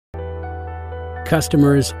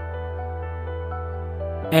customers,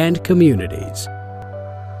 and communities.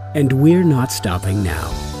 And we're not stopping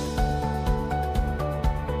now.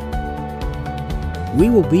 We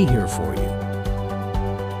will be here for you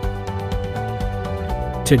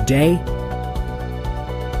today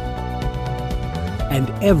and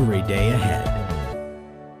every day ahead.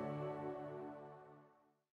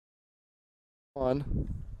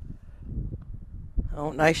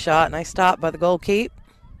 Oh, nice shot, nice stop by the goalkeeper.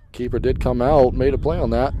 Keeper did come out, made a play on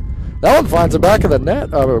that. That one finds the back of the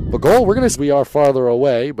net, the goal. We're going to we are farther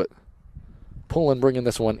away, but Pullen bringing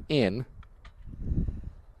this one in.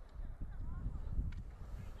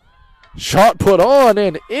 Shot put on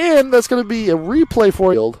and in. That's going to be a replay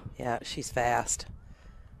for you. Yeah, she's fast.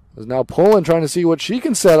 Is now Pullen trying to see what she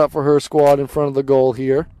can set up for her squad in front of the goal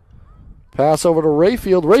here. Pass over to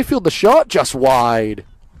Rayfield. Rayfield, the shot just wide.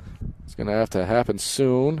 It's going to have to happen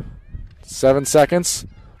soon. 7 seconds.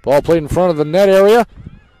 Ball played in front of the net area.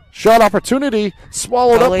 Shot opportunity.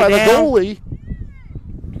 Swallowed up by the goalie.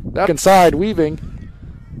 That inside, Weaving.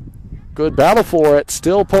 Good battle for it.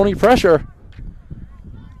 Still pony pressure.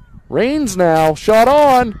 Rains now. Shot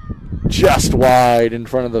on. Just wide in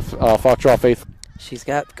front of the Foxcroft Faith. She's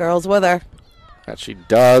got girls with her. That she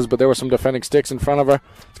does, but there were some defending sticks in front of her.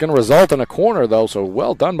 It's going to result in a corner, though, so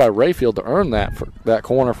well done by Rayfield to earn that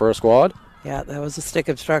corner for her squad. Yeah, that was a stick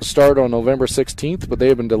obstruction. Start on November 16th, but they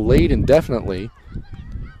have been delayed indefinitely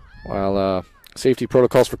while safety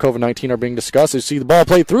protocols for COVID-19 are being discussed. You see the ball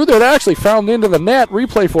played through there. They actually found into the net.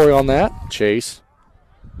 Replay for you on that. Chase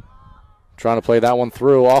trying to play that one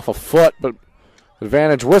through off a foot, but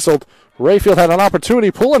advantage whistled. Rayfield had an opportunity.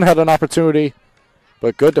 Pullen had an opportunity,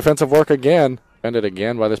 but good defensive work again. Ended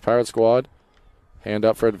again by this Pirate squad. Hand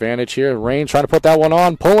up for advantage here. Rain trying to put that one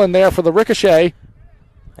on. Pullen there for the ricochet.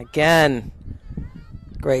 Again,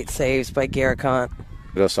 great saves by Garricant.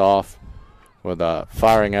 Us off with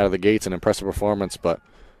firing out of the gates, an impressive performance, but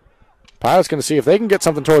Pirates going to see if they can get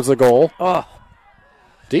something towards the goal. Oh,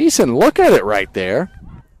 decent look at it right there.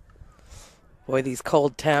 Boy, these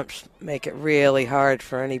cold temps make it really hard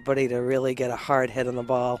for anybody to really get a hard hit on the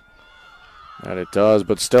ball. And it does,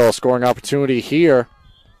 but still a scoring opportunity here.